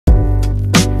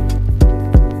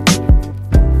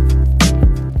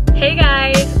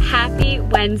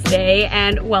Wednesday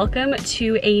and welcome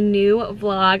to a new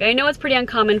vlog. I know it's pretty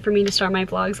uncommon for me to start my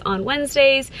vlogs on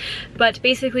Wednesdays, but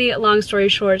basically, long story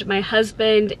short, my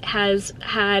husband has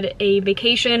had a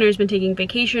vacation or has been taking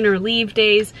vacation or leave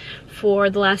days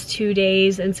for the last 2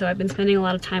 days, and so I've been spending a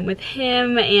lot of time with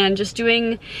him and just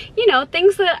doing, you know,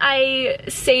 things that I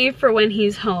save for when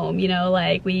he's home. You know,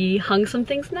 like we hung some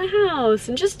things in the house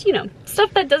and just, you know,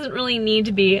 stuff that doesn't really need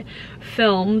to be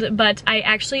filmed. But I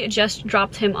actually just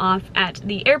dropped him off at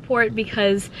the airport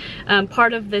because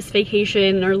part of this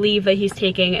vacation or leave that he's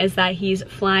taking is that he's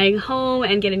flying home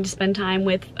and getting to spend time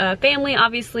with family,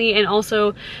 obviously, and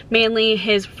also mainly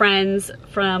his friends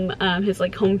from his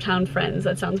like hometown friends.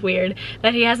 That sounds weird,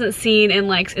 that he hasn't seen in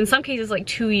like, in some cases, like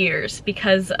 2 years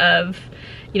because of,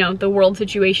 you know, the world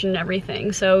situation and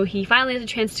everything. So he finally has a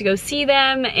chance to go see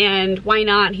them, and why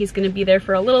not? He's gonna be there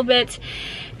for a little bit.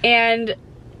 And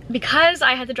because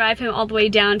I had to drive him all the way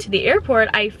down to the airport,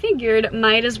 I figured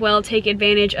might as well take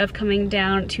advantage of coming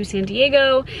down to San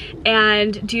Diego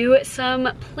and do some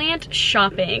plant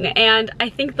shopping. And I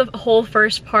think the whole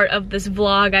first part of this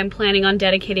vlog I'm planning on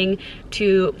dedicating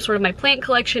to sort of my plant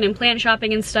collection and plant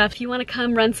shopping and stuff. If you want to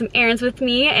come run some errands with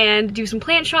me and do some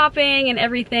plant shopping and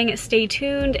everything, stay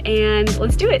tuned and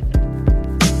let's do it.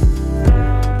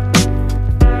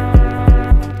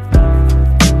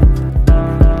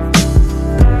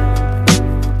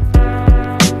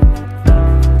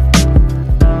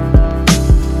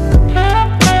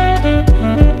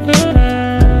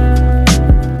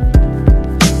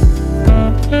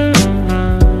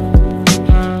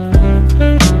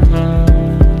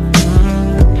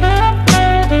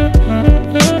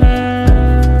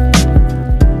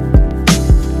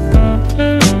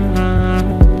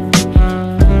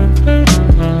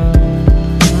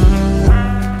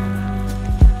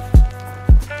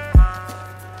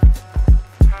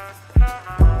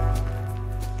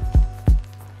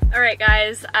 Alright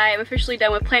guys, I'm officially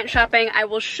done with plant shopping. I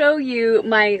will show you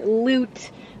my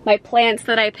loot, my plants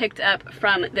that I picked up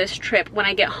from this trip when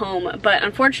I get home. But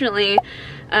unfortunately,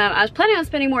 I was planning on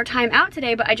spending more time out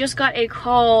today, but I just got a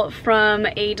call from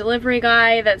a delivery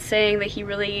guy that's saying that he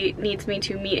really needs me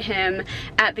to meet him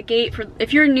at the gate. For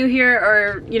if you're new here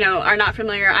or, you know, are not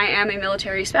familiar, I am a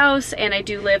military spouse and I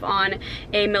do live on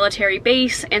a military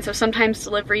base, and so sometimes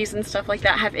deliveries and stuff like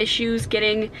that have issues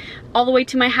getting all the way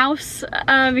to my house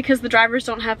because the drivers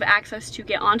don't have access to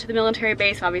get onto the military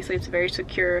base. Obviously, it's a very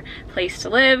secure place to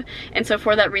live, and so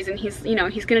for that reason, he's, you know,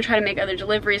 he's gonna try to make other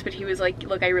deliveries, but he was like,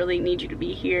 look, I really need you to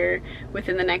be here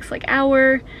within the next like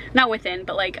hour. Not within,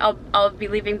 but like I'll be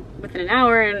leaving within an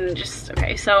hour, and just,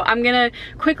 okay, so I'm gonna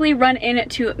quickly run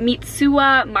into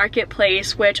Mitsuwa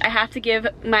Marketplace, which I have to give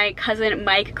my cousin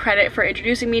Mike credit for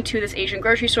introducing me to this Asian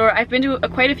grocery store. I've been to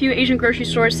quite a few Asian grocery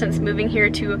stores since moving here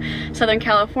to Southern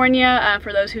California.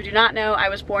 For those who do not know, I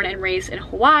was born and raised in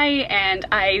Hawaii, and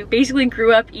I basically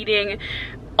grew up eating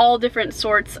all different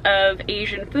sorts of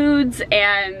Asian foods,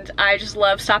 and I just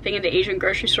love stopping into Asian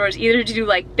grocery stores either to do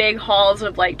like big hauls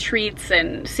of like treats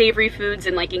and savory foods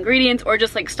and like ingredients, or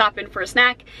just like stop in for a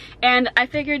snack. And I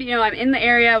figured, you know, I'm in the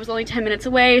area, I was only 10 minutes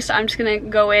away, so I'm just gonna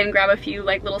go in, grab a few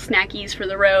like little snackies for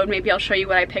the road. Maybe I'll show you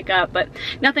what I pick up, but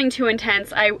nothing too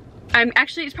intense. I'm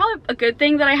actually, it's probably a good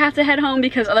thing that I have to head home,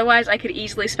 because otherwise I could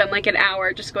easily spend like an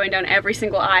hour just going down every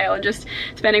single aisle and just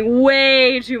spending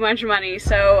way too much money.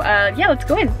 So yeah, let's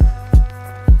go in.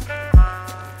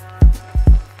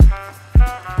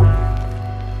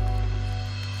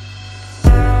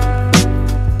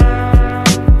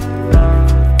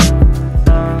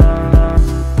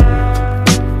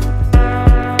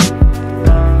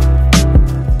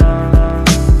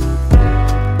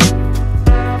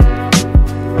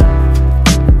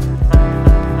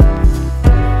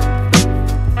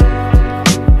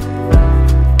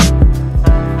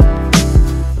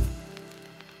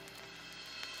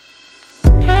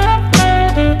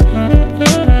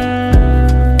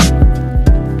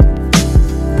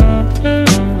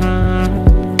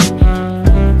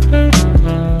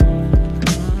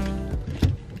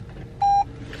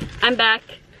 I'm back.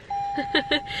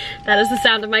 That is the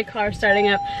sound of my car starting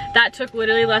up. That took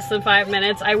literally less than 5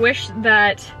 minutes. I wish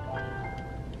that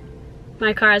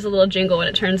my car has a little jingle when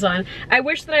it turns on. I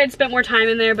wish that I had spent more time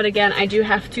in there, but again, I do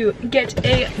have to get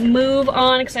a move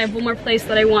on because I have one more place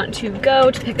that I want to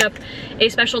go to pick up a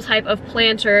special type of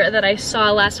planter that I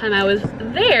saw last time I was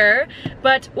there.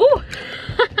 But, ooh!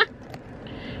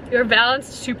 You're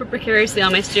balanced super precariously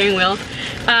on my steering wheel.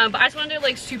 But I just wanted to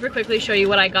like super quickly show you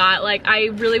what I got. Like, I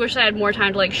really wish I had more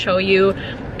time to like show you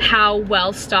how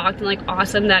well stocked and like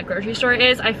awesome that grocery store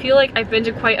is. I feel like I've been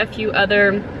to quite a few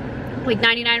other like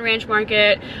 99 Ranch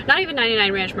Market, not even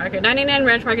 99 Ranch Market, 99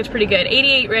 Ranch Market's pretty good.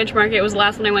 88 Ranch Market was the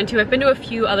last one I went to. I've been to a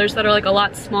few others that are like a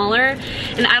lot smaller,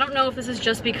 and I don't know if this is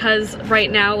just because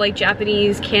right now like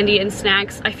Japanese candy and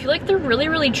snacks, I feel like they're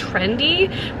really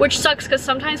trendy, which sucks because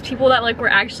sometimes people that like were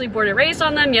actually born and raised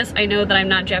on them, yes I know that I'm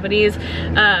not Japanese,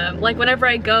 like whenever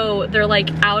I go they're like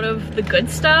out of the good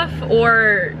stuff,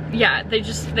 or yeah,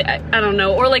 I don't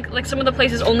know, or like some of the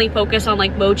places only focus on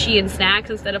like mochi and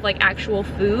snacks instead of like actual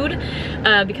food.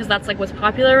 Because that's like what's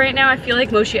popular right now. I feel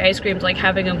like mochi ice cream's like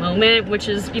having a moment, which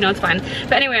is, you know, it's fine.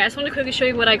 But anyway, I just want to quickly show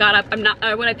you what I got up.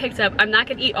 What I picked up. I'm not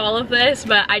gonna eat all of this,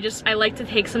 but I like to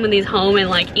take some of these home and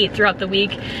like eat throughout the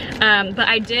week. But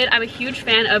I'm a huge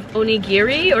fan of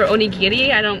onigiri or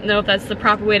onigiri. I don't know if that's the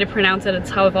proper way to pronounce it. It's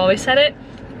how I've always said it.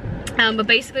 But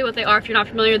basically what they are, if you're not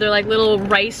familiar, they're like little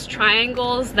rice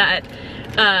triangles that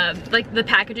like the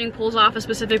packaging pulls off a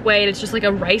specific way, and it's just like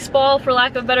a rice ball, for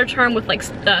lack of a better term, with like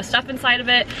stuff inside of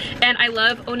it. And I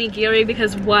love onigiri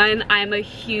because one, I'm a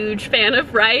huge fan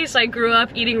of rice. I grew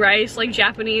up eating rice, like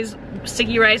Japanese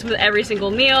sticky rice, with every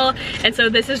single meal, and so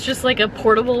this is just like a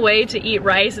portable way to eat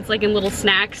rice. It's like in little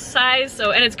snacks size,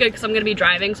 so, and it's good because I'm gonna be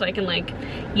driving, so I can like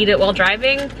eat it while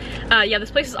driving. Yeah,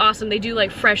 this place is awesome. They do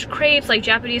like fresh crepes, like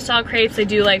Japanese style crepes. They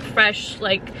do like fresh,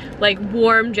 like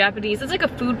warm Japanese. It's like a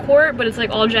food court, but it's like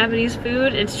all Japanese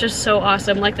food. It's just so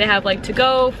awesome. Like they have like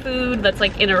to-go food that's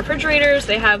like in the refrigerators.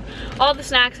 They have all the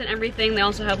snacks and everything. They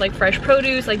also have like fresh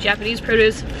produce, like Japanese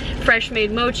produce, fresh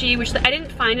made mochi, which I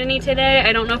didn't find any today.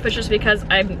 I don't know if it's just because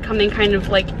I'm coming kind of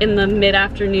like in the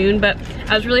mid-afternoon, but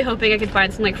I was really hoping I could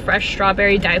find some like fresh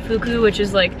strawberry daifuku, which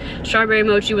is like strawberry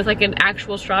mochi with like an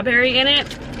actual strawberry in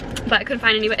it, but I couldn't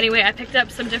find any. But anyway, I picked up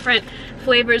some different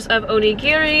flavors of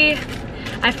onigiri.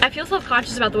 I feel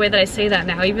self-conscious about the way that I say that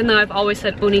now, even though I've always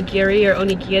said onigiri or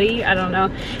onigiri, I don't know.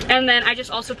 And then I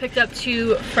just also picked up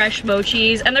 2 fresh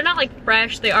mochis, and they're not like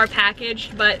fresh, they are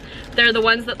packaged, but they're the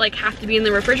ones that like have to be in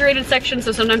the refrigerated section,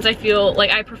 so sometimes I feel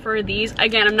like I prefer these.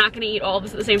 Again, I'm not gonna eat all of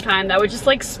this at the same time. That would just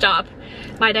like stop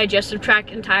my digestive tract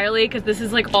entirely, because this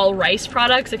is like all rice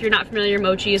products. If you're not familiar,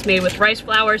 mochi is made with rice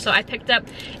flour. So I picked up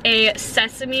a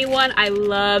sesame one. I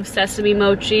love sesame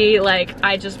mochi. Like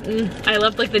I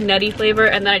love like the nutty flavor.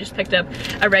 And then I just picked up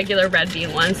a regular red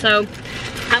bean one. So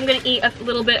I'm gonna eat a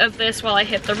little bit of this while I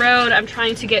hit the road. I'm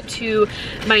trying to get to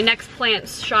my next plant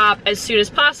shop as soon as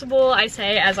possible, I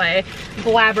say, as I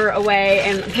blabber away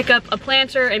and pick up a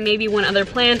planter and maybe one other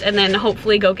plant, and then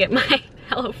hopefully go get my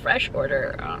HelloFresh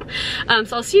order.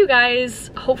 So I'll see you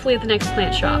guys hopefully at the next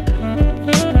plant shop.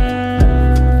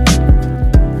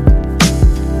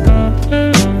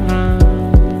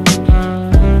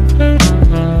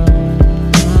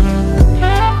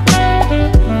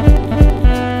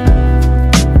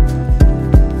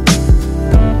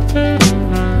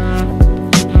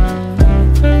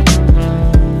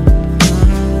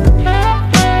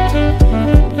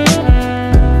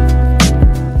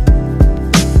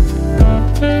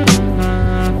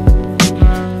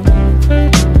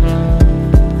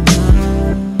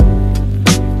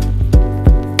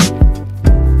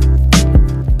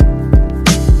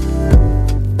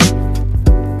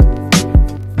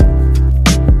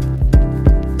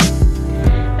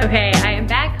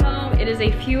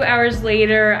 Hours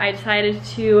later, I decided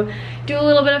to do a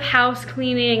little bit of house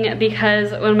cleaning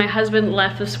because when my husband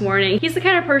left this morning, he's the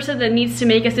kind of person that needs to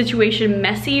make a situation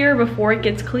messier before it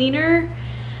gets cleaner.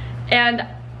 And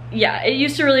yeah, it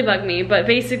used to really bug me, but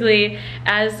basically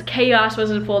as chaos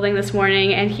was unfolding this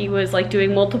morning and he was like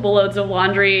doing multiple loads of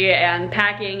laundry and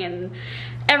packing and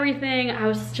everything, I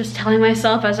was just telling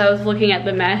myself as I was looking at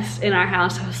the mess in our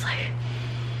house, I was like,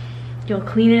 you'll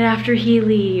clean it after he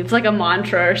leaves, like a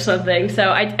mantra or something. So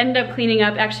I ended up cleaning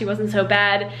up. Actually wasn't so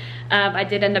bad. I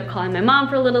did end up calling my mom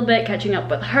for a little bit, catching up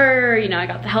with her. You know, I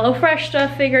got the HelloFresh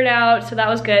stuff figured out, so that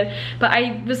was good. But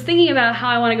I was thinking about how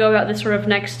I want to go about this sort of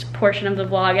next portion of the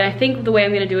vlog, and I think the way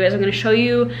I'm going to do it is I'm going to show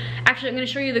you, actually I'm going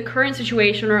to show you the current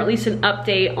situation, or at least an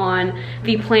update on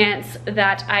the plants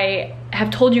that I have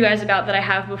told you guys about that I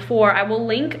have before. I will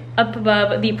link up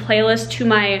above the playlist to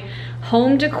my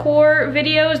home decor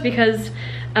videos because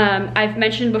I've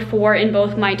mentioned before in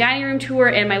both my dining room tour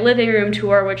and my living room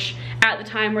tour, which at the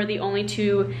time were the only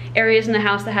 2 areas in the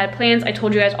house that had plants. I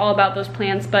told you guys all about those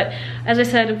plants, but as I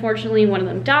said, unfortunately one of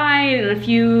them died and a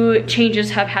few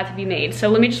changes have had to be made. So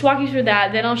let me just walk you through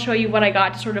that, then I'll show you what I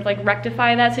got to sort of like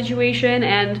rectify that situation,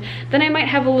 and then I might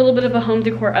have a little bit of a home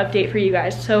decor update for you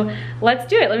guys. So let's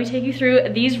do it. Let me take you through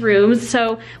these rooms.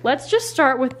 So let's just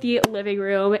start with the living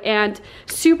room, and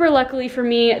super luckily for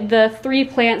me, the 3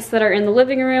 plants that are in the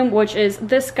living room, which is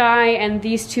this guy and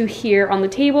these 2 here on the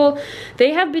table,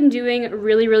 they have been doing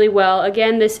really well.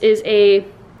 Again, this is a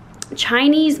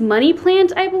Chinese money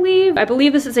plant, I believe. I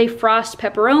believe this is a frost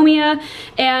peperomia.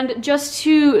 And just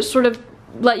to sort of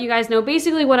let you guys know,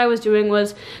 basically what I was doing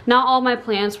was not all my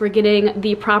plants were getting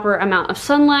the proper amount of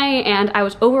sunlight, and I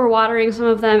was overwatering some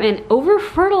of them and over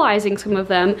fertilizing some of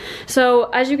them. So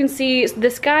as you can see,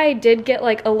 this guy did get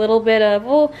like a little bit of,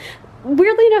 well,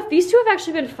 weirdly enough, these two have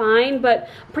actually been fine, but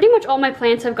pretty much all my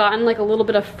plants have gotten like a little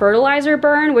bit of fertilizer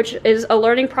burn, which is a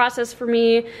learning process for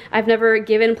me. I've never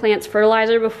given plants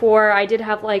fertilizer before. I did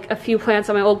have like a few plants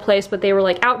on my old place, but they were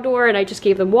like outdoor and I just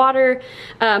gave them water.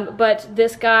 But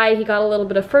this guy, he got a little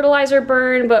bit of fertilizer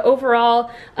burn, but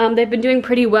overall, they've been doing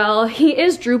pretty well. He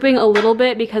is drooping a little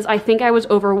bit because I think I was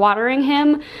overwatering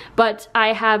him, but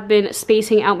I have been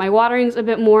spacing out my waterings a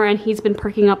bit more and he's been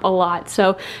perking up a lot.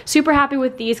 So super happy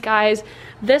with these guys.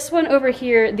 This one over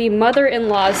here, the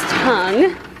mother-in-law's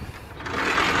tongue,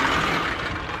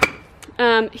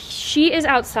 she is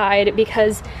outside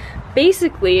because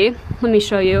basically, let me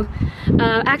show you.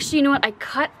 Actually, you know what,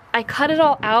 I cut it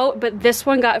all out, but this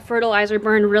one got fertilizer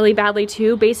burn really badly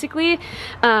too. Basically,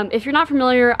 if you're not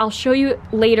familiar, I'll show you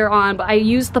later on, but I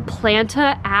use the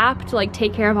Planta app to like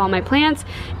take care of all my plants,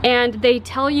 and they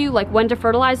tell you like when to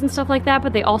fertilize and stuff like that,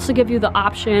 but they also give you the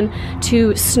option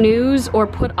to snooze or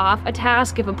put off a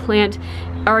task if a plant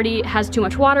already has too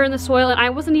much water in the soil. And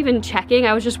I wasn't even checking.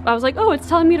 I was like, oh, it's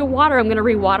telling me to water, I'm gonna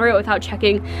re-water it without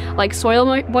checking like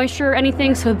soil moisture or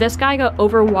anything. So this guy got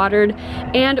overwatered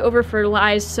and over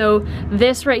fertilized. So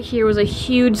this right here was a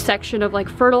huge section of like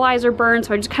fertilizer burn,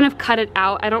 so I just kind of cut it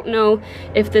out. I don't know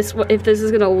if this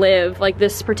is gonna live, like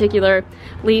this particular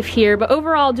leaf here, but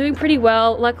overall doing pretty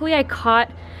well. Luckily I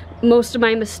caught most of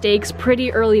my mistakes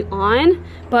pretty early on,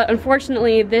 but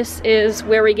unfortunately this is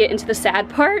where we get into the sad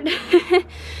part.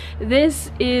 This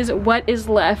is what is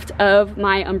left of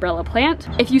my umbrella plant.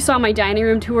 If you saw my dining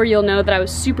room tour, you'll know that I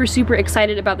was super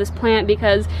excited about this plant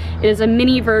because it is a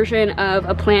mini version of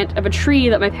a tree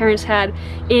that my parents had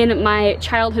in my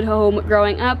childhood home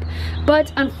growing up.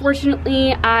 But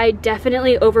unfortunately, I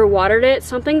definitely overwatered it.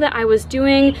 Something that I was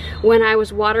doing when I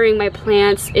was watering my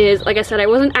plants is, like I said, I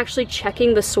wasn't actually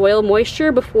checking the soil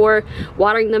moisture before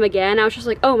watering them again. I was just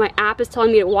like, oh, my app is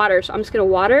telling me to water, so I'm just gonna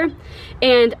water.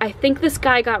 And I think this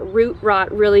guy got root rot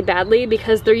really badly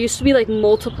because there used to be like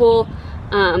multiple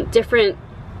different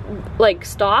like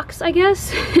stalks, I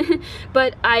guess.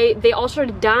 But they all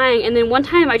started dying, and then one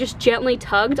time I just gently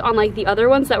tugged on like the other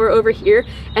ones that were over here,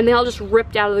 and they all just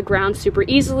ripped out of the ground super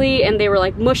easily, and they were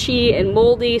like mushy and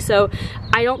moldy. So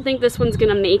I don't think this one's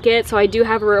gonna make it, so I do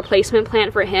have a replacement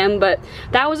plant for him. But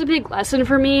that was a big lesson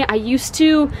for me. I used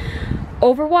to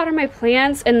overwater my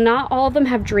plants and not all of them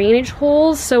have drainage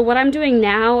holes. So what I'm doing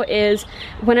now is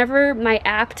whenever my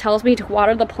app tells me to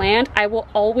water the plant, I will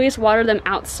always water them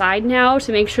outside now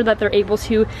to make sure that they're able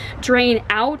to drain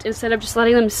out instead of just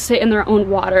letting them sit in their own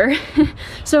water.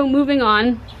 So moving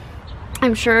on,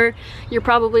 I'm sure you're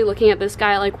probably looking at this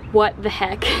guy like, what the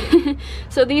heck?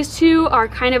 So these two are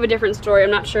kind of a different story.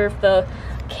 I'm not sure if the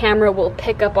camera will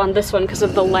pick up on this one because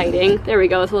of the lighting. There we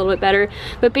go, it's a little bit better.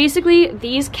 But basically,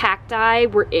 these cacti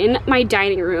were in my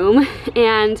dining room,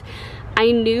 and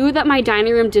I knew that my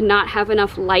dining room did not have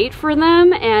enough light for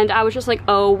them, and I was just like,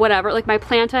 oh, whatever. Like, my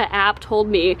Planta app told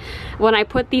me when I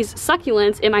put these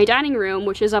succulents in my dining room,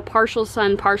 which is a partial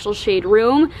sun, partial shade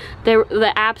room,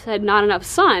 the app said not enough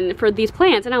sun for these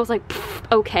plants, and I was like,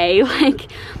 okay,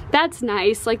 like, that's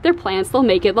nice. Like, they're plants, they'll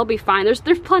make it, they'll be fine. There's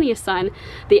plenty of sun.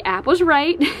 The app was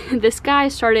right. This guy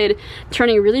started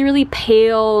turning really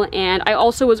pale, and I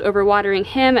also was overwatering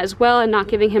him as well and not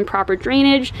giving him proper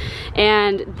drainage,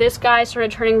 and this guy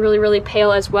started turning really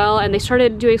pale as well, and they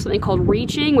started doing something called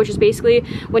reaching, which is basically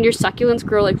when your succulents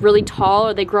grow like really tall,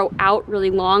 or they grow out really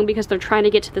long because they're trying to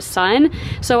get to the sun.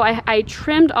 So I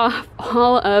trimmed off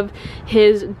all of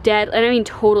his dead, and I mean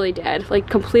totally dead, like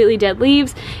completely dead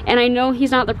leaves, and I know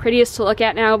he's not the prettiest to look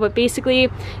at now, but basically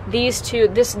these two,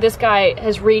 this guy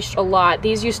has reached a lot.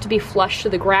 These used to be flush to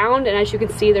the ground, and as you can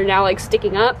see, they're now like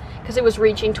sticking up because it was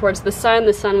reaching towards the sun.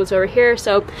 The sun was over here.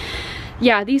 So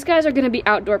yeah, these guys are gonna be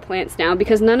outdoor plants now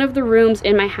because none of the rooms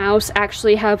in my house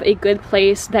actually have a good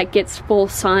place that gets full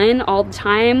sun all the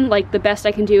time. Like, the best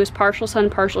I can do is partial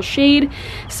sun, partial shade.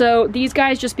 So these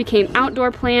guys just became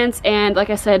outdoor plants, and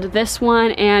like I said, this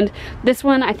one and this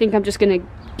one I think I'm just gonna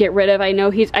get rid of. I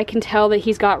know I can tell that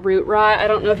he's got root rot. I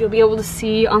don't know if you'll be able to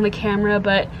see on the camera,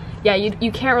 but yeah,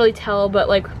 you can't really tell, but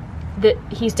like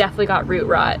he's definitely got root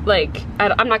rot. Like,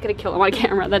 I'm not gonna kill him on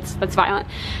camera, that's violent.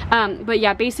 But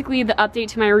yeah, basically the update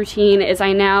to my routine is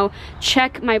I now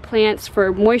check my plants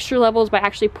for moisture levels by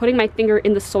actually putting my finger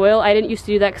in the soil. I didn't used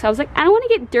to do that because I was like, I don't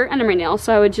want to get dirt under my nails,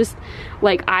 so I would just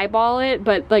like eyeball it,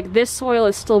 but like this soil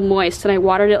is still moist and I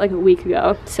watered it like a week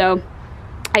ago. So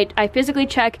I physically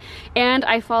check and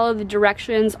I follow the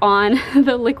directions on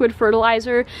the liquid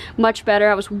fertilizer much better.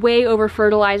 I was way over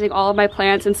fertilizing all of my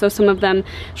plants, and so some of them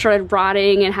started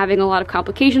rotting and having a lot of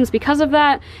complications because of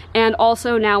that. And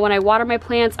also now when I water my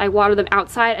plants, I water them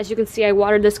outside. As you can see, I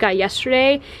watered this guy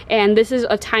yesterday, and this is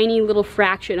a tiny little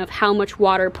fraction of how much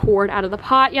water poured out of the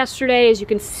pot yesterday. As you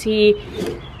can see,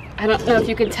 I don't know if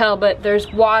you can tell, but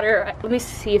there's water. Let me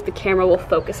see if the camera will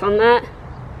focus on that.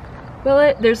 Will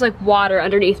it? There's like water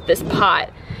underneath this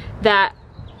pot that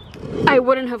I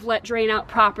wouldn't have let drain out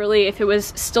properly if it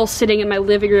was still sitting in my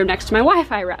living room next to my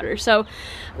Wi-Fi router. So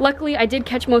luckily I did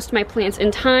catch most of my plants in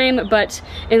time, but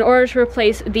in order to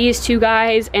replace these two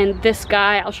guys and this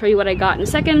guy, I'll show you what I got in a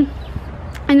second.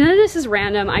 And none of this is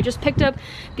random. I just picked up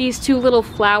these two little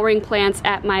flowering plants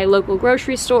at my local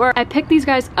grocery store. I picked these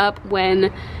guys up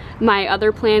when my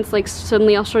other plants like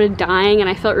suddenly all started dying and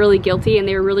I felt really guilty, and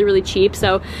they were really cheap.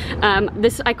 So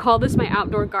I call this my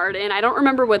outdoor garden. I don't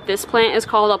remember what this plant is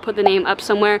called. I'll put the name up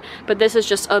somewhere, but this is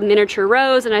just a miniature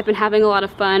rose, and I've been having a lot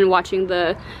of fun watching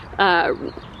the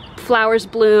flowers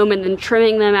bloom and then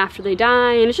trimming them after they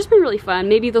die, and it's just been really fun.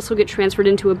 Maybe this will get transferred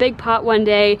into a big pot one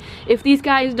day. If these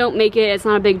guys don't make it, it's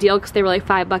not a big deal because they were like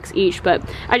 $5 each, but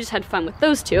I just had fun with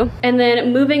those two. And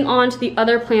then moving on to the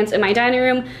other plants in my dining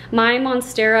room, my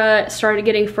monstera started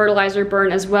getting fertilizer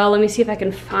burn as well. Let me see if I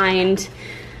can find,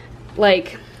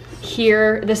 like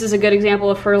here, this is a good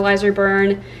example of fertilizer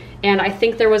burn, and I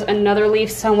think there was another leaf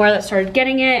somewhere that started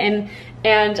getting it, and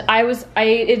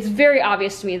it's very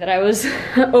obvious to me that I was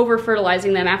over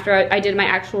fertilizing them after I did my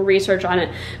actual research on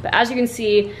it. But as you can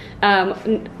see,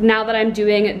 now that I'm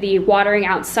doing the watering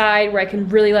outside where I can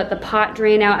really let the pot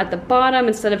drain out at the bottom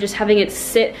instead of just having it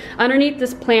sit underneath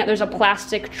this plant, there's a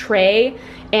plastic tray,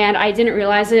 and I didn't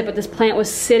realize it, but this plant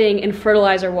was sitting in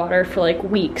fertilizer water for like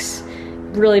weeks.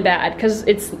 Really bad because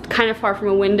it's kind of far from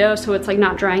a window, so it's like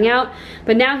not drying out.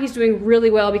 But now he's doing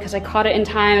really well because I caught it in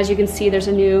time. As you can see, there's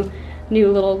a new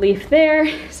little leaf there.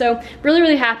 So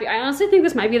really happy. I honestly think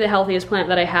this might be the healthiest plant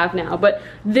that I have now, but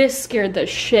this scared the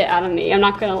shit out of me. I'm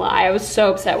not gonna lie, I was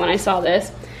so upset when I saw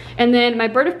this. And then my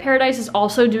bird of paradise is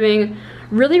also doing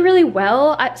really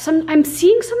well. I'm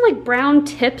seeing some like brown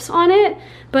tips on it,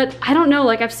 but I don't know,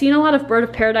 like I've seen a lot of bird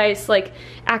of paradise like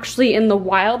actually in the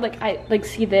wild, like I like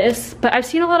see this, but I've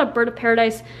seen a lot of bird of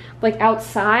paradise like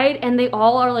outside, and they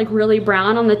all are like really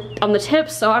brown on the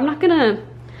tips. So I'm not gonna,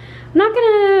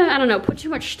 I don't know, put too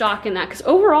much stock in that, because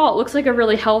overall it looks like a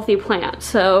really healthy plant.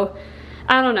 So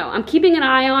I don't know, I'm keeping an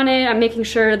eye on it. I'm making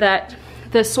sure that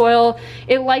the soil,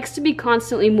 it likes to be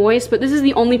constantly moist, but this is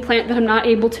the only plant that I'm not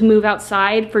able to move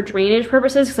outside for drainage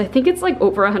purposes because I think it's like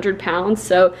over 100 pounds.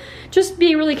 So just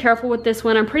being really careful with this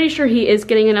one. I'm pretty sure he is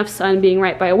getting enough sun being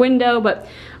right by a window, but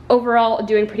overall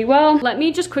doing pretty well. Let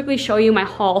me just quickly show you my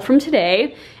haul from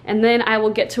today, and then I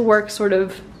will get to work sort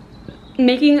of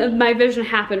making my vision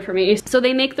happen for me. So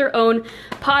they make their own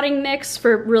potting mix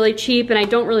for really cheap, and I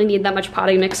don't really need that much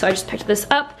potting mix, so I just picked this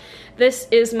up. This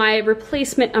is my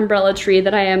replacement umbrella tree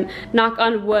that I am, knock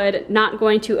on wood, not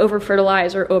going to over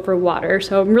fertilize or over water.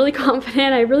 So I'm really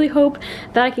confident. I really hope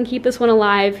that I can keep this one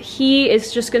alive. He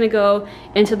is just gonna go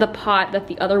into the pot that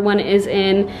the other one is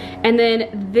in. And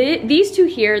then these two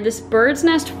here, this bird's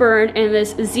nest fern and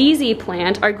this ZZ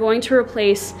plant, are going to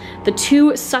replace the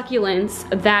two succulents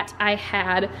that I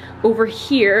had over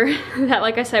here that,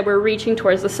 like I said, were reaching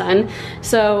towards the sun.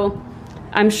 So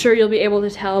I'm sure you'll be able to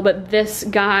tell, but this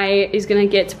guy is gonna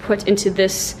get put into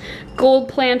this gold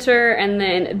planter, and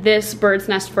then this bird's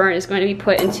nest fern is going to be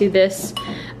put into this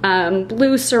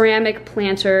blue ceramic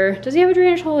planter. Does he have a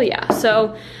drainage hole? Yeah.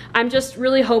 So I'm just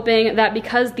really hoping that,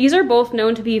 because these are both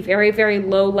known to be very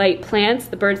low light plants,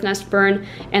 the bird's nest fern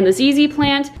and the ZZ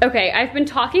plant. Okay, I've been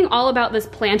talking all about this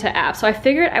Planta app, so I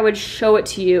figured I would show it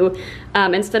to you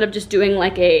instead of just doing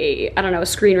like a, I don't know, a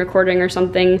screen recording or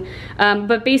something.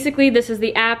 But basically this is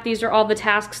the app. These are all the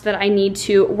tasks that I need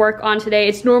to work on today.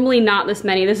 It's normally not this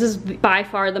many. This is by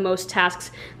far the most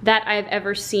tasks that I've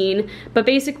ever seen. But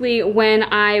basically when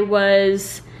I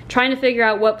was trying to figure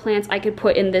out what plants I could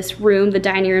put in this room, the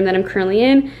dining room that I'm currently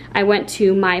in, I went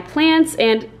to my plants,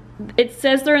 and it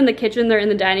says they're in the kitchen, they're in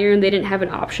the dining room. They didn't have an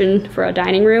option for a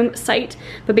dining room site,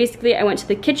 but basically I went to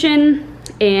the kitchen,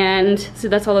 and so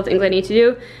that's all the things I need to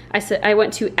do. I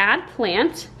went to add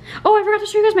plant. Oh, I forgot to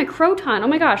show you guys my croton. Oh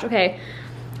my gosh, okay.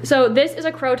 So this is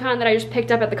a croton that I just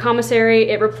picked up at the commissary.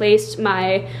 It replaced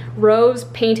my rose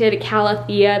painted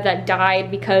calathea that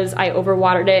died because I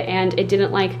overwatered it and it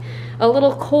didn't like a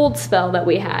little cold spell that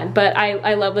we had. But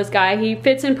I love this guy. He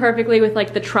fits in perfectly with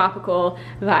like the tropical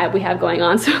vibe we have going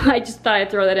on. So I just thought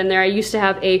I'd throw that in there. I used to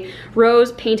have a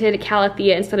rose painted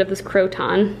calathea instead of this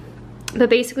croton. But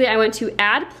basically I went to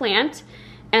add plant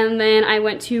and then I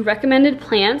went to recommended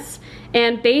plants,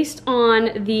 and based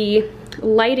on the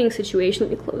lighting situation,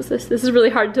 let me close this. This is really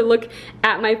hard to look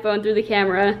at my phone through the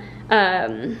camera.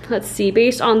 Let's see,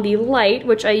 based on the light,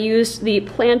 which I used the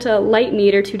Planta light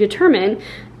meter to determine,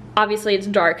 obviously it's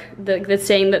dark. That's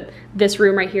saying that this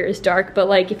room right here is dark, but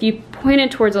like if you point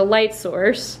it towards a light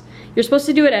source, you're supposed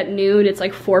to do it at noon. It's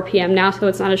like 4 p.m. now, so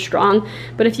it's not as strong.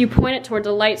 But if you point it towards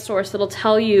a light source, it'll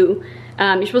tell you,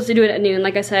 you're supposed to do it at noon,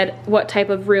 like I said, what type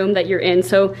of room that you're in.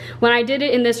 So when I did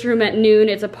it in this room at noon,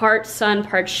 it's a part sun,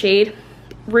 part shade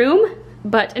room.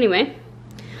 But anyway,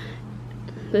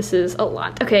 this is a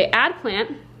lot. Okay, add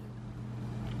plant,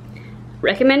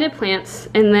 recommended plants,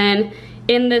 and then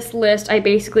in this list, I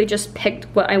basically just picked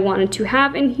what I wanted to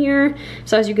have in here.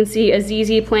 So as you can see, a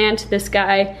ZZ plant, this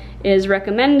guy is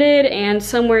recommended, and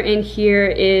somewhere in here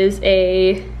is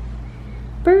a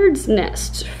bird's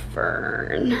nest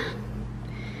fern.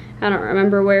 I don't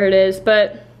remember where it is,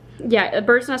 but yeah, a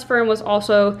bird's nest fern was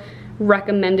also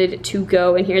recommended to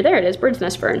go in here. There it is, bird's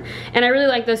nest fern. And I really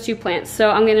like those two plants, so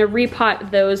I'm gonna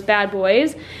repot those bad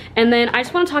boys. And then I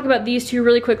just wanna talk about these two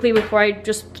really quickly before I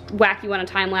just whack you on a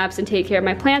time lapse and take care of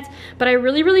my plants. But I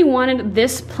really wanted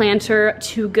this planter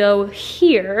to go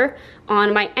here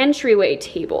on my entryway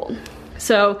table.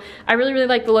 So I really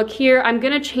like the look here. I'm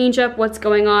gonna change up what's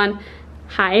going on.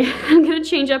 Hi, I'm gonna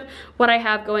change up what I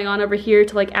have going on over here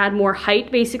to like add more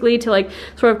height, basically, to like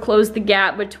sort of close the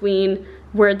gap between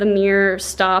where the mirror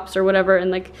stops or whatever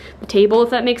and like the table, if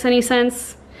that makes any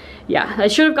sense. Yeah, I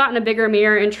should have gotten a bigger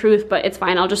mirror in truth, but it's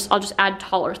fine. I'll just add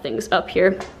taller things up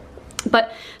here.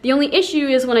 But the only issue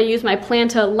is when I use my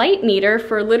Planta light meter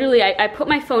for literally, I put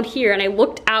my phone here and I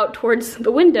looked out towards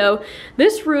the window.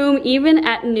 This room, even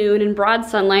at noon in broad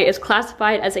sunlight, is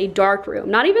classified as a dark room.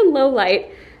 Not even low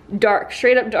light, dark,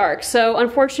 straight up dark. So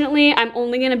unfortunately, I'm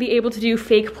only gonna be able to do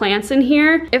fake plants in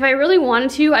here. If I really wanted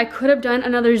to, I could have done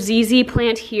another ZZ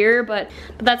plant here, but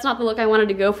that's not the look I wanted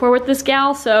to go for with this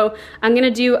gal. So I'm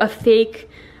gonna do a fake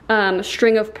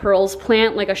string of pearls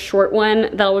plant, like a short one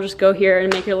that will just go here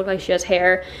and make her look like she has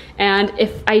hair. And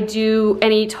if I do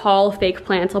any tall fake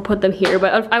plants, I'll put them here.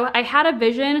 But I had a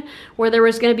vision where there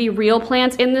was gonna be real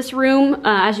plants in this room.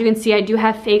 As you can see, I do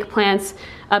have fake plants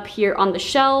up here on the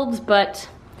shelves, but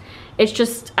it's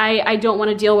just, I don't want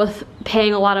to deal with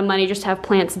paying a lot of money just to have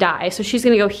plants die. So she's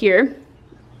gonna go here.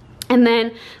 And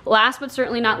then last but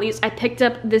certainly not least, I picked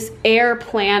up this air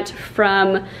plant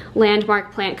from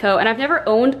Landmark Plant Co. And I've never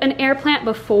owned an air plant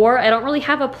before. I don't really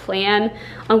have a plan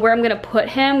on where I'm gonna put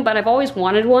him, but I've always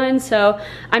wanted one. So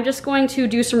I'm just going to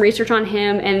do some research on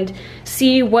him and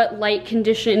see what light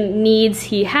condition needs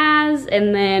he has,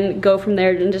 and then go from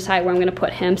there and decide where I'm gonna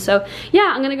put him. So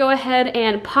yeah, I'm gonna go ahead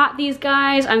and pot these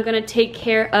guys. I'm gonna take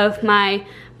care of my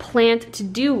plant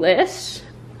to-do list.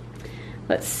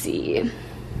 Let's see.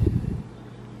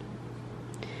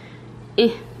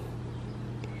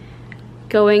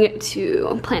 Going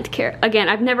to plant care. Again,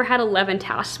 I've never had 11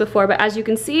 tasks before, but as you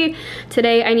can see,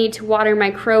 today I need to water my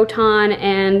croton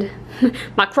and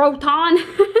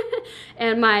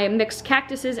and my mixed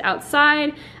cactuses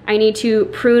outside. I need to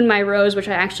prune my rose, which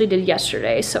I actually did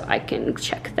yesterday, so I can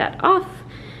check that off.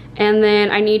 And then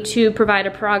I need to provide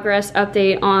a progress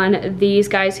update on these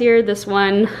guys here. This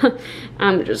one,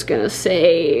 I'm just gonna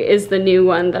say, is the new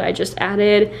one that I just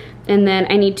added. And then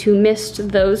I need to mist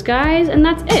those guys, and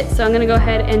that's it. So I'm gonna go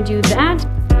ahead and do that.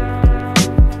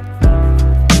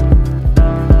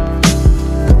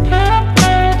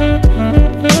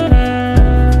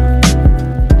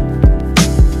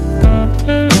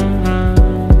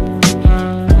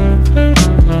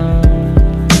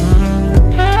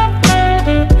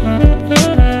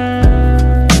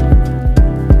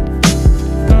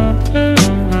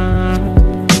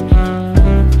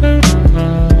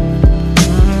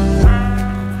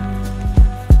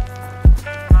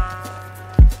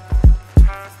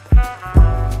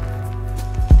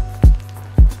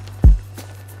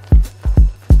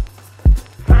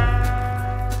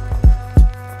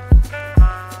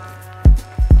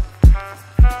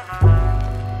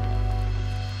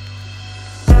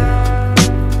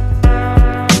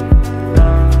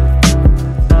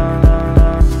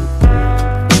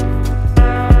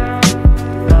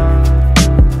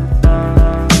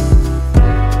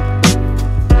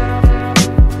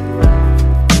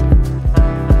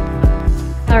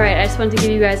 wanted to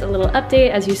give you guys a little update.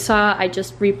 As you saw, I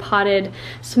just repotted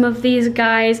some of these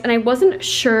guys, and I wasn't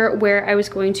sure where I was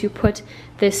going to put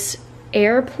this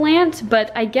air plant,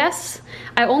 but I guess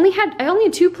I only had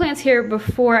 2 plants here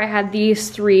before I had these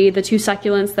 3, the 2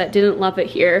 succulents that didn't love it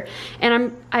here.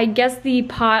 And I guess the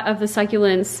pots of the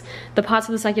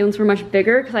succulents were much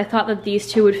bigger because I thought that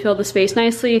these 2 would fill the space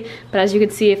nicely. But as you can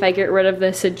see, if I get rid of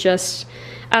this, it just,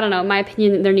 I don't know, in my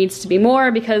opinion, there needs to be more,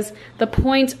 because the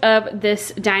point of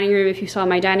this dining room, if you saw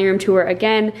my dining room tour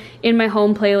again in my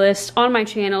home playlist on my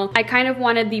channel, I kind of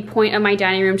wanted the point of my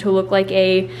dining room to look like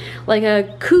a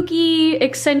kooky,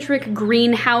 eccentric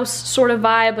greenhouse sort of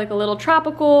vibe, like a little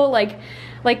tropical, like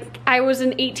I was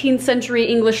an 18th century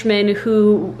Englishman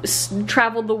who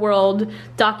traveled the world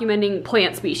documenting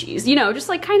plant species. You know, just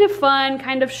like kind of fun,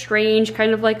 kind of strange,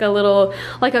 kind of like a little,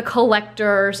 like a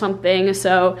collector or something.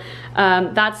 So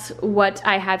that's what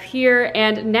I have here.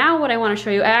 And now what I want to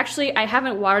show you, I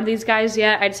haven't watered these guys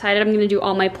yet. I decided I'm going to do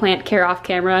all my plant care off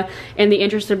camera in the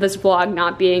interest of this vlog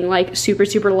not being like super,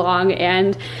 super long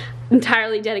and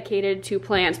entirely dedicated to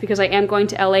plants, because I am going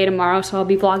to LA tomorrow, so I'll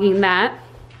be vlogging that.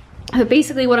 But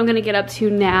basically what I'm gonna get up to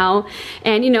now,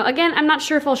 and you know, again, I'm not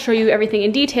sure if I'll show you everything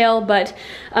in detail, but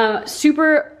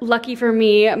super lucky for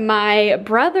me, my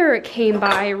brother came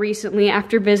by recently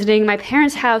after visiting my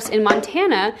parents' house in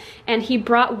Montana, and he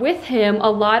brought with him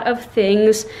a lot of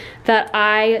things that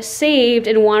I saved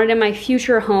and wanted in my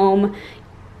future home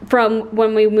from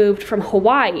when we moved from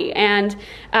Hawaii. And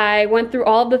I went through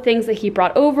all of the things that he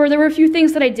brought over. There were a few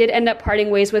things that I did end up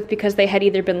parting ways with because they had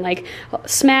either been like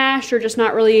smashed or just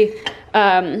not really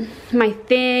my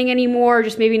thing anymore,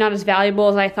 just maybe not as valuable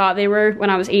as I thought they were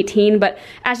when I was 18. But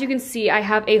as you can see, I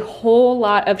have a whole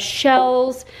lot of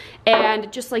shells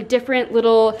and just like different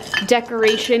little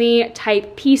decoration-y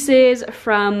type pieces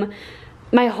from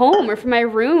my home or from my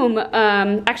room,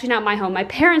 actually not my home, my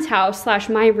parents' house /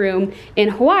 my room in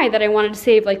Hawaii that I wanted to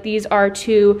save. Like these are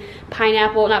 2 palm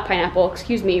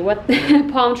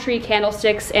tree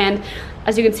candlesticks, and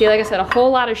as you can see, like I said, a whole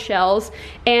lot of shells.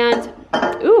 And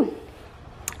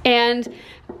and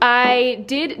I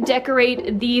did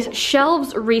decorate these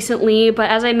shelves recently, but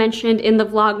as I mentioned in the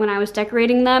vlog when I was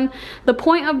decorating them, the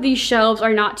point of these shelves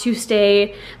are not to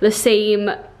stay the same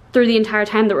through the entire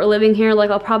time that we're living here.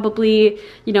 Like I'll probably,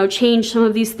 you know, change some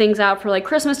of these things out for like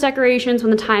Christmas decorations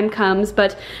when the time comes,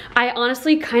 but I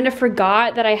honestly kind of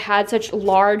forgot that I had such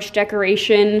large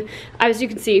decoration, as you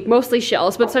can see, mostly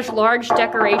shells, but such large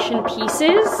decoration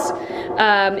pieces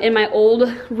in my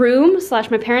old room /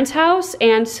 my parents' house,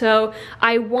 and so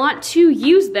I want to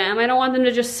use them. I don't want them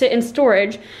to just sit in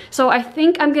storage, so I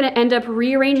think I'm gonna end up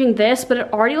rearranging this, but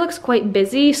it already looks quite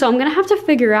busy, so I'm gonna have to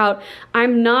figure out.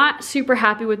 I'm not super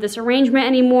happy with this arrangement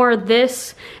anymore.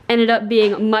 This ended up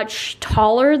being much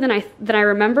taller than I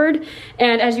remembered,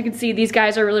 and as you can see, these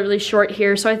guys are really, really short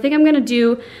here, so I think I'm gonna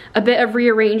do a bit of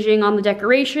rearranging on the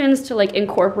decorations to like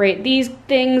incorporate these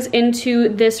things into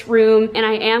this room, and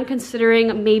I am considering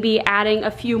maybe adding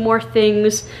a few more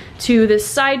things to this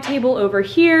side table over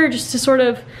here just to sort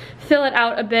of fill it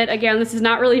out a bit. Again, this is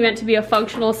not really meant to be a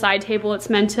functional side table. It's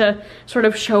meant to sort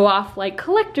of show off like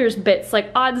collector's bits,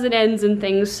 like odds and ends and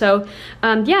things. So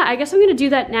yeah, I guess I'm gonna do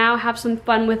that now, have some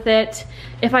fun with it.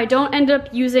 If I don't end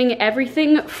up using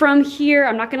everything from here,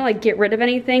 I'm not gonna like get rid of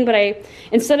anything, but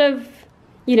instead of,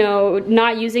 you know,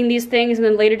 not using these things and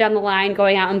then later down the line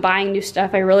going out and buying new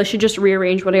stuff, I really should just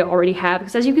rearrange what I already have,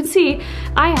 because as you can see,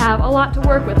 I have a lot to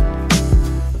work with.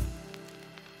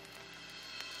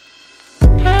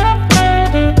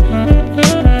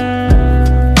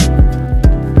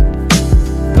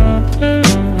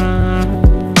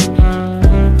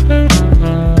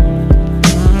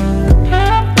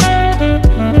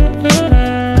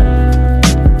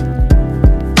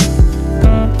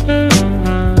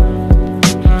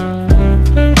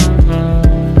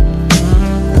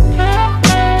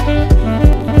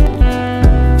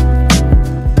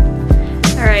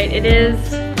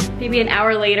 Maybe an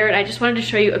hour later, and I just wanted to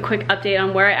show you a quick update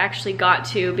on where I actually got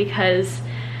to, because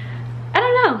I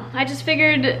don't know, I just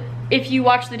figured if you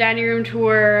watch the dining room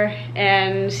tour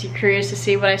and you're curious to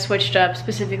see what I switched up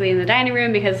specifically in the dining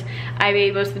room, because I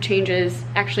made most of the changes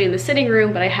actually in the sitting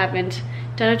room, but I haven't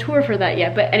done a tour for that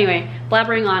yet. But anyway,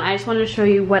 blabbering on, I just wanted to show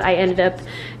you what I ended up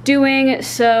doing.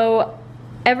 So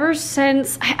ever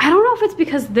since, I don't know if it's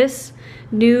because this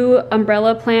new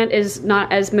umbrella plant is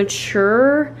not as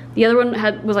mature. The other one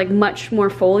was like much more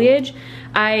foliage.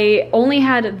 I only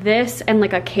had this and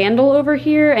like a candle over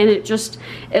here, and it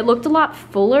looked a lot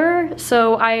fuller.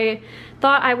 So I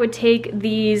thought I would take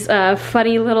these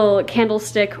funny little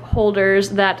candlestick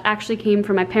holders that actually came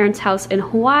from my parents' house in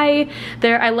Hawaii.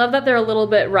 I love that they're a little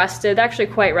bit rusted. They're actually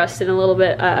quite rusted and a little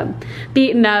bit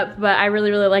beaten up, but I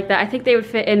really, really like that. I think they would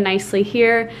fit in nicely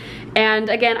here. And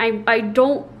again,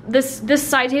 this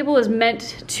side table is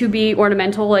meant to be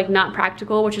ornamental, like not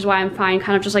practical, which is why I'm fine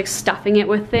kind of just like stuffing it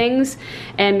with things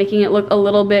and making it look a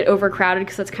little bit overcrowded,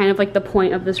 because that's kind of like the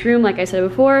point of this room, like I said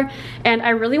before. And I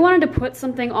really wanted to put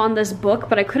something on this book,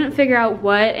 but I couldn't figure out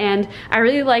what, and I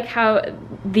really like how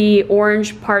the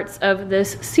orange parts of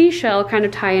this seashell kind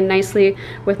of tie in nicely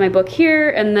with my book here.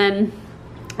 And then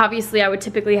obviously I would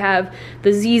typically have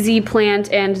the ZZ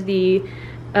plant and the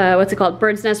what's it called,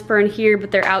 bird's nest fern here, but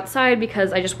they're outside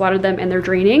because I just watered them and they're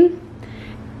draining.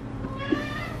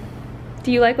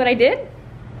 Do you like what I did?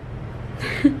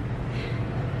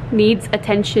 Needs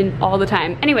attention all the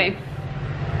time. Anyway,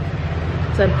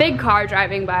 it's a big car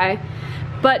driving by,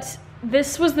 but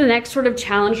this was the next sort of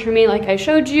challenge for me. Like I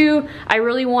showed you, I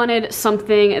really wanted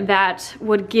something that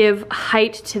would give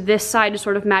height to this side to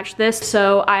sort of match this.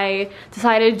 So I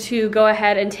decided to go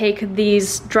ahead and take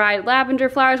these dried lavender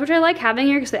flowers, which I like having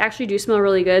here because they actually do smell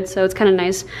really good. So it's kind of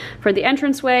nice for the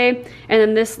entranceway. And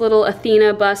then this little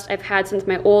Athena bust I've had since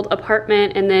my old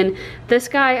apartment. And then this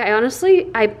guy, I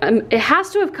honestly, it has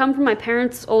to have come from my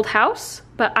parents' old house,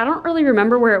 but I don't really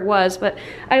remember where it was, but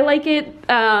I like it.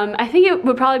 I think it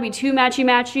would probably be too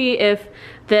matchy-matchy if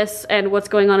this and what's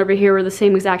going on over here were the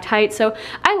same exact height. So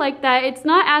I like that. It's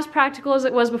not as practical as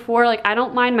it was before. Like I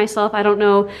don't mind myself. I don't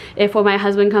know if when my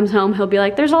husband comes home, he'll be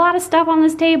like, there's a lot of stuff on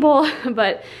this table,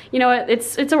 but you know what,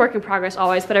 it's a work in progress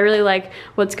always, but I really like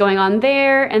what's going on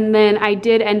there. And then I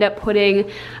did end up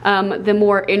putting the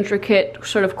more intricate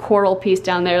sort of coral piece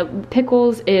down there.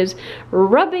 Pickles is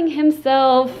rubbing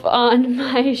himself on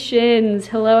my shins.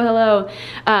 Hello, hello.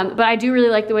 But I do really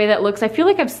like the way that looks. I feel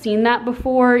like I've seen that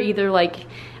before, either like,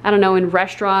 I don't know, in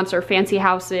restaurants or fancy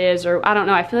houses, or I don't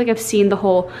know. I feel like I've seen the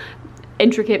whole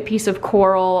intricate piece of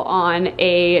coral on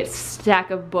a stack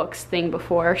of books thing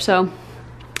before. So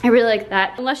I really like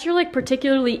that. Unless you're like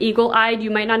particularly eagle-eyed,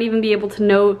 you might not even be able to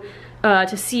know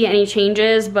to see any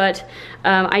changes, but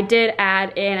I did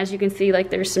add in, as you can see,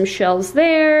 like there's some shells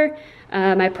there.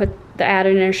 I put the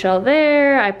added inner shell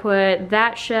there. I put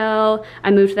that shell. I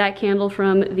moved that candle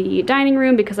from the dining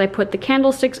room because I put the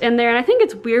candlesticks in there. And I think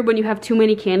it's weird when you have too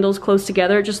many candles close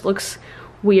together. It just looks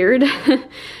weird. You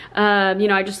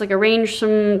know, I just like arranged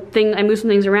some things. I moved some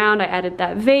things around. I added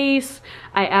that vase.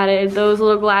 I added those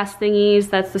little glass thingies.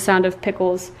 That's the sound of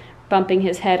Pickles bumping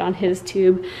his head on his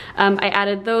tube. I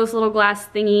added those little glass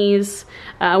thingies,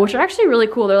 which are actually really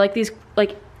cool. They're like these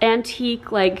like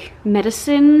antique like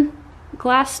medicine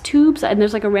glass tubes, and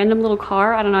there's like a random little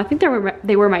car. I don't know, I think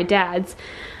they were my dad's.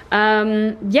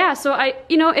 Yeah, so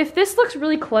you know, if this looks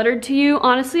really cluttered to you,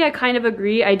 honestly, I kind of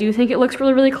agree. I do think it looks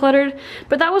really, really cluttered,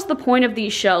 but that was the point of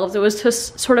these shelves. It was to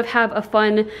sort of have a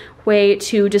fun way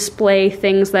to display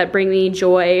things that bring me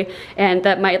joy and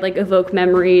that might like evoke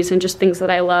memories and just things that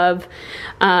I love.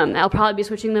 I'll probably be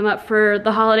switching them up for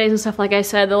the holidays and stuff. Like I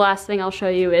said, the last thing I'll show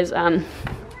you is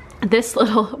this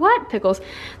little, what, Pickles?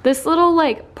 This little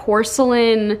like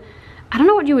porcelain, I don't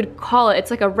know what you would call it.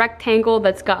 It's like a rectangle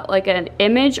that's got like an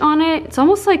image on it. It's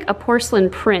almost like a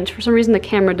porcelain print. For some reason the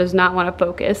camera does not want to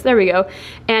focus. There we go.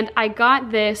 And I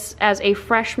got this as a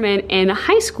freshman in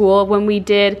high school when we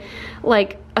did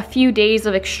like a few days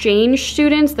of exchange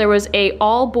students. There was a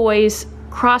all boys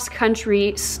cross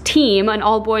country team, an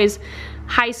all boys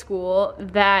high school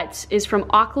that is from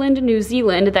Auckland, New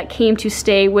Zealand, that came to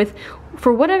stay with,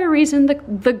 for whatever reason,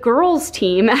 the girls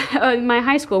team in my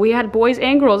high school. We had boys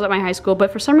and girls at my high school,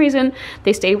 but for some reason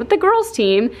they stayed with the girls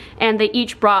team, and they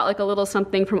each brought like a little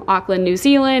something from Auckland, New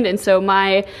Zealand. And so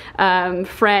my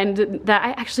friend that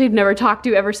I actually have never talked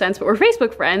to ever since, but we're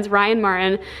Facebook friends, Ryan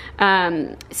Martin,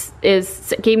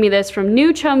 gave me this from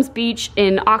New Chums Beach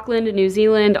in Auckland, New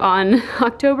Zealand on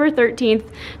October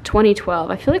 13th, 2012.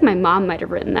 I feel like my mom might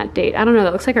have written that date. I don't know,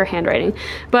 that looks like her handwriting.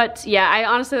 But yeah, I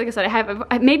honestly, like I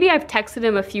said, maybe I've texted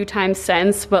him a few times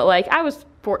since, but like I was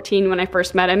 14 when I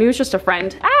first met him. He was just a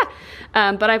friend.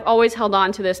 But I've always held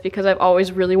on to this because I've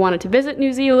always really wanted to visit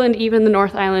New Zealand, even the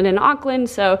North Island and Auckland.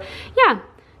 So yeah,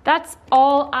 that's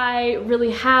all I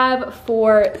really have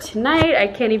for tonight. I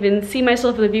can't even see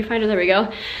myself in the viewfinder. There we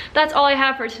go. That's all I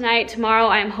have for tonight. Tomorrow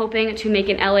I am hoping to make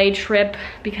an LA trip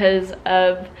because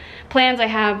of plans I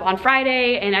have on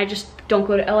Friday, and I just don't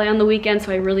go to LA on the weekend,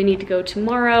 so I really need to go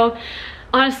tomorrow.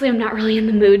 Honestly, I'm not really in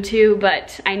the mood to,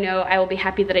 but I know I will be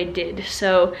happy that I did.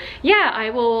 So yeah, I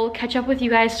will catch up with you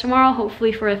guys tomorrow,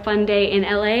 hopefully for a fun day in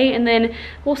LA, and then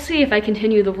we'll see if I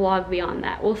continue the vlog beyond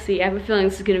that. We'll see. I have a feeling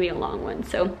this is gonna be a long one.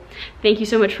 So thank you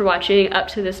so much for watching up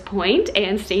to this point,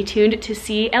 and stay tuned to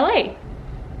see LA.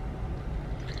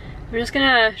 I'm just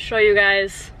gonna show you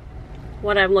guys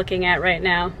what I'm looking at right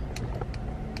now.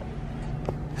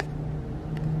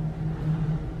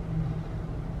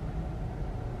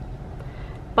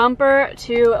 Bumper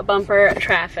to bumper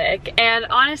traffic, and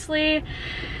honestly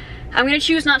I'm gonna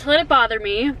choose not to let it bother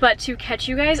me, but to catch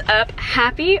you guys up,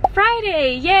 happy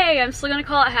Friday! Yay! I'm still gonna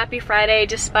call it happy Friday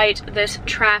despite this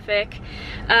traffic,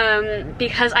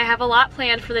 because I have a lot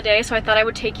planned for the day, so I thought I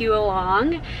would take you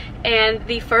along. And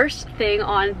the first thing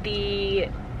on the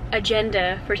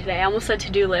agenda for today, I almost said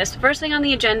to-do list. First thing on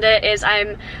the agenda is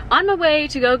I'm on my way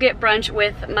to go get brunch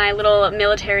with my little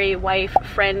military wife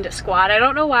friend squad. I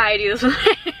don't know why I do this with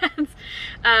my hands,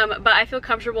 but I feel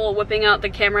comfortable whipping out the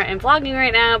camera and vlogging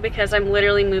right now because I'm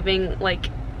literally moving like,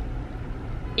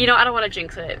 you know, I don't want to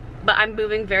jinx it, but I'm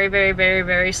moving very, very, very,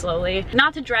 very slowly.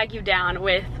 Not to drag you down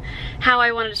with how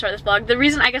I wanted to start this vlog. The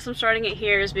reason I guess I'm starting it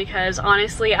here is because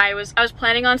honestly I was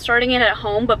planning on starting it at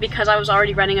home, but because I was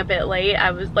already running a bit late,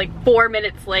 I was like 4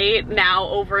 minutes late, now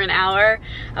over an hour.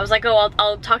 I was like, oh,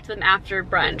 I'll talk to them after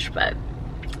brunch, but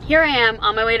here I am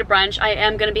on my way to brunch. I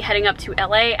am gonna be heading up to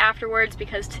LA afterwards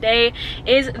because today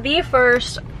is the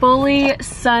first fully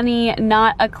sunny,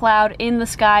 not a cloud in the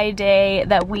sky day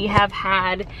that we have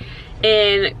had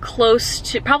in close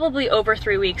to probably over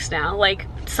 3 weeks now. Like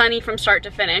sunny from start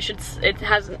to finish.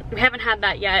 We haven't had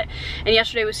that yet, and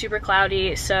yesterday was super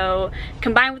cloudy, so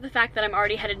combined with the fact that I'm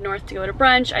already headed north to go to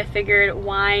brunch, I figured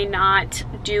why not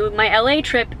do my LA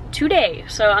trip today.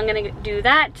 So I'm gonna do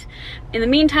that. In the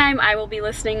meantime, I will be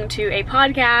listening to a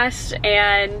podcast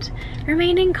and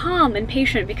remaining calm and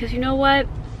patient, because you know what?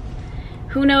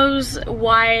 Who knows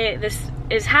why this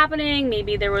is happening?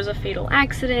 Maybe there was a fatal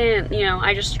accident, you know,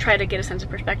 I just try to get a sense of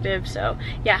perspective. So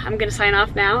yeah, I'm gonna sign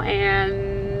off now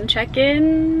and check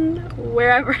in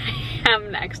wherever I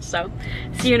am next. So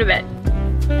see you in a bit.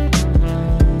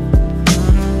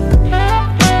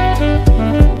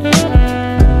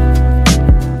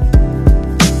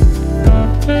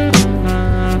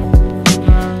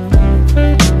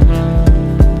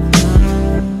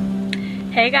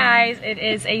 Hey guys, it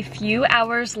is a few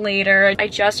hours later. I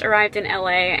just arrived in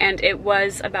LA and it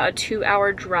was about a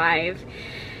 2-hour drive.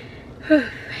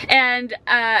 And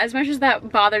as much as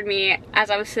that bothered me as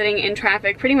I was sitting in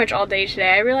traffic pretty much all day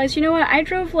today, I realized, you know what, I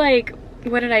drove like,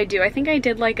 what did I do? I think I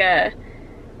did like a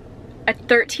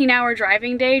 13-hour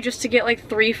driving day just to get like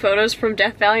 3 photos from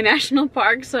Death Valley National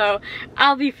Park, so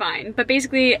I'll be fine. But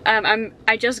basically,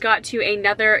 I just got to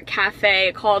another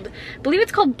cafe called, I believe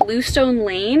it's called Bluestone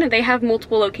Lane. They have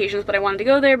multiple locations, but I wanted to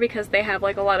go there because they have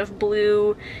like a lot of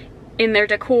blue in their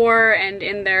decor and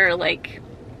in their like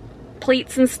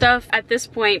plates and stuff. At this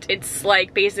point, it's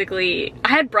like basically,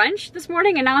 I had brunch this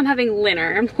morning and now I'm having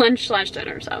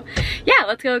lunch/dinner. So yeah,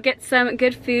 let's go get some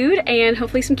good food and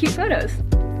hopefully some cute photos.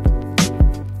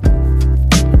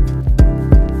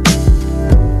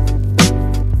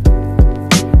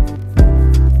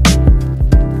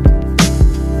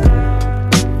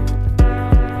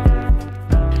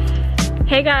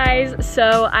 Hey guys,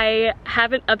 so I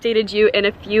haven't updated you in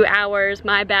a few hours,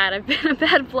 my bad, I've been a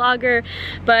bad vlogger,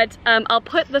 but I'll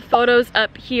put the photos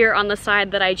up here on the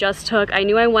side that I just took. I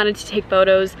knew I wanted to take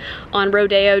photos on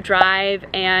Rodeo Drive,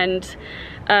 and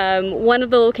one of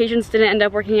the locations didn't end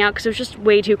up working out because it was just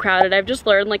way too crowded. I've just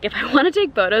learned, like, if I want to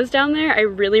take photos down there, I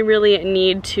really, really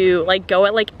need to like go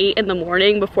at like 8 in the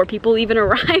morning before people even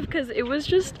arrive, because it was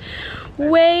just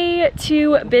way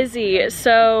too busy.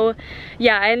 So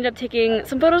yeah, I ended up taking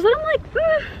some photos that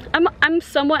I'm like, I'm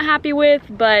somewhat happy with,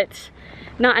 but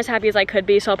not as happy as I could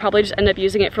be, so I'll probably just end up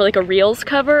using it for like a Reels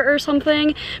cover or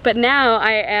something. But now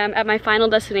I am at my final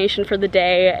destination for the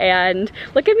day, and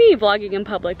look at me vlogging in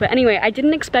public. But anyway, I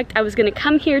didn't expect I was gonna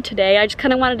come here today. I just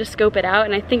kind of wanted to scope it out,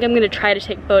 and I think I'm gonna try to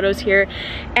take photos here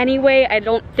anyway. I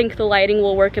don't think the lighting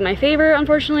will work in my favor,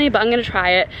 unfortunately, but I'm gonna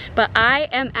try it. But I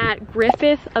am at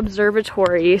Griffith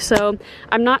Observatory, so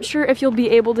I'm not sure if you'll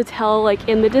be able to tell, like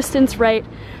in the distance right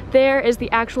there is the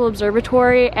actual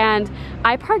observatory, and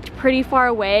I parked pretty far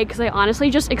away because I honestly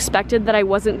just expected that I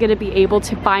wasn't gonna be able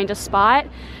to find a spot.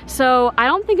 So I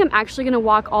don't think I'm actually gonna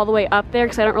walk all the way up there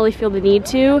because I don't really feel the need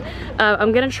to.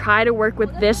 I'm gonna try to work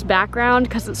with this background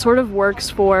because it sort of works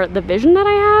for the vision that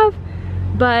I have.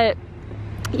 But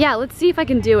yeah, let's see if I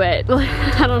can do it.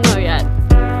 I don't know yet.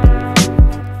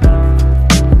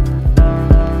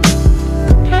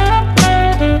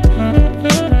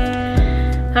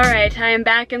 Alright, I am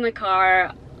back in the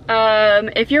car.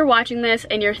 If you're watching this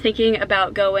and you're thinking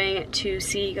about going to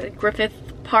see like, Griffith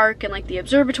Park and like the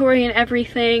observatory and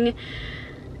everything,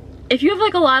 if you have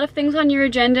like a lot of things on your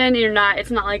agenda and it's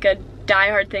not like a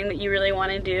diehard thing that you really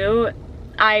want to do,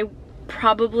 I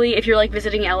probably, if you're like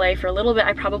visiting LA for a little bit,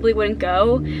 I probably wouldn't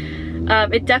go.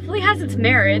 It definitely has its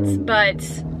merits, but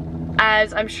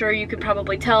as I'm sure you can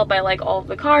probably tell by like all of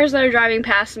the cars that are driving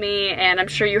past me, and I'm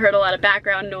sure you heard a lot of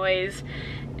background noise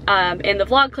in the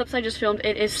vlog clips I just filmed,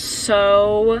 it is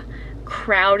so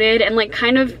crowded and like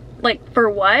kind of like for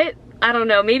what? I don't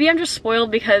know, maybe I'm just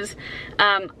spoiled because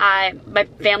my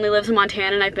family lives in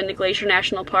Montana and I've been to Glacier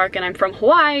National Park, and I'm from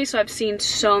Hawaii, so I've seen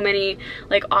so many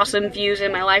like awesome views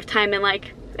in my lifetime, and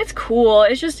like it's cool.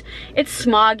 It's just, it's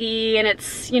smoggy and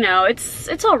it's, you know,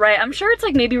 it's all right. I'm sure it's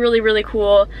like maybe really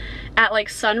cool at like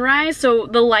sunrise. So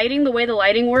the lighting, the way the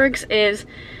lighting works is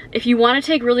if you want to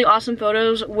take really awesome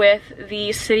photos with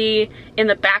the city in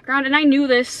the background, and I knew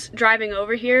this driving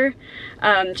over here,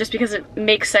 just because it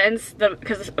makes sense,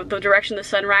 because of the direction the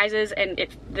sun rises, and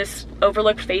this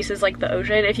overlook faces like the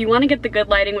ocean. If you want to get the good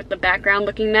lighting with the background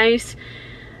looking nice,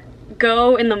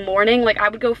 go in the morning. Like I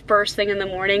would go first thing in the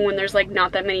morning when there's like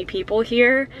not that many people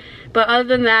here, but other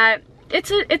than that,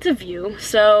 it's a view.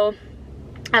 So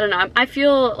I don't know, I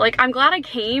feel like I'm glad I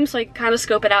came so I could kind of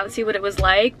scope it out and see what it was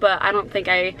like, but I don't think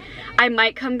I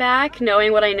might come back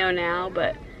knowing what I know now,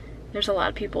 but there's a lot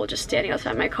of people just standing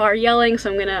outside my car yelling,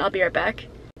 so I'll be right back.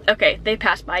 Okay, they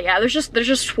passed by. Yeah, there's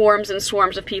just swarms and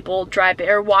swarms of people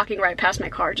walking right past my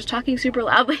car, just talking super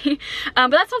loudly.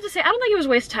 But that's not to say, I don't think it was a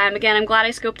waste of time. Again, I'm glad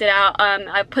I scoped it out.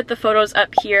 I put the photos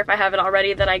up here if I haven't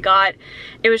already that I got.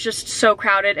 It was just so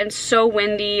crowded and so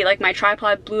windy. Like my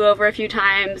tripod blew over a few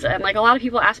times, and like a lot of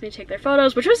people asked me to take their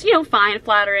photos, which was, you know, fine,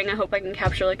 flattering. I hope I can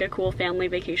capture like a cool family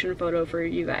vacation photo for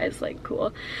you guys, like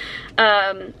cool.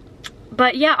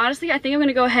 But yeah, honestly, I think I'm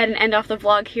gonna go ahead and end off the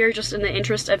vlog here, just in the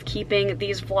interest of keeping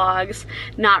these vlogs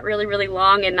not really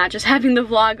long and not just having the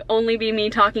vlog only be me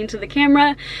talking to the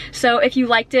camera. So if you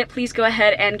liked it, please go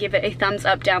ahead and give it a thumbs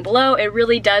up down below. It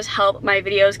really does help my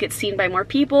videos get seen by more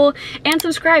people. And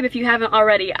subscribe if you haven't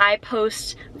already. I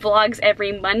post vlogs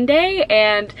every Monday,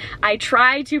 and I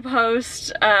try to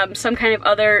post some kind of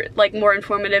other like more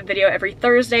informative video every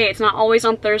Thursday. It's not always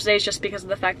on Thursdays just because of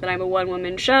the fact that I'm a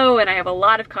one-woman show and I have a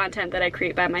lot of content that I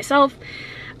create by myself.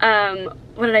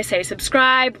 What did I say?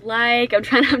 Subscribe, like, I'm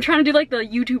trying to do like the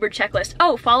YouTuber checklist.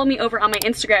 Oh, follow me over on my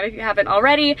Instagram if you haven't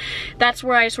already. That's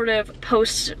where I sort of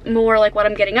post more like what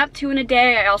I'm getting up to in a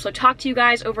day. I also talk to you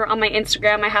guys over on my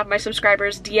Instagram. I have my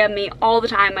subscribers DM me all the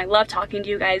time. I love talking to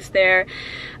you guys there.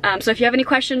 So if you have any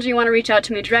questions or you want to reach out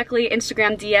to me directly,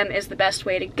 Instagram DM is the best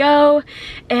way to go.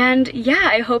 And yeah,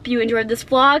 I hope you enjoyed this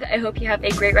vlog. I hope you have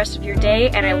a great rest of your day,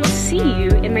 and I will see you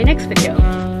in my next video.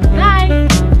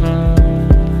 Bye!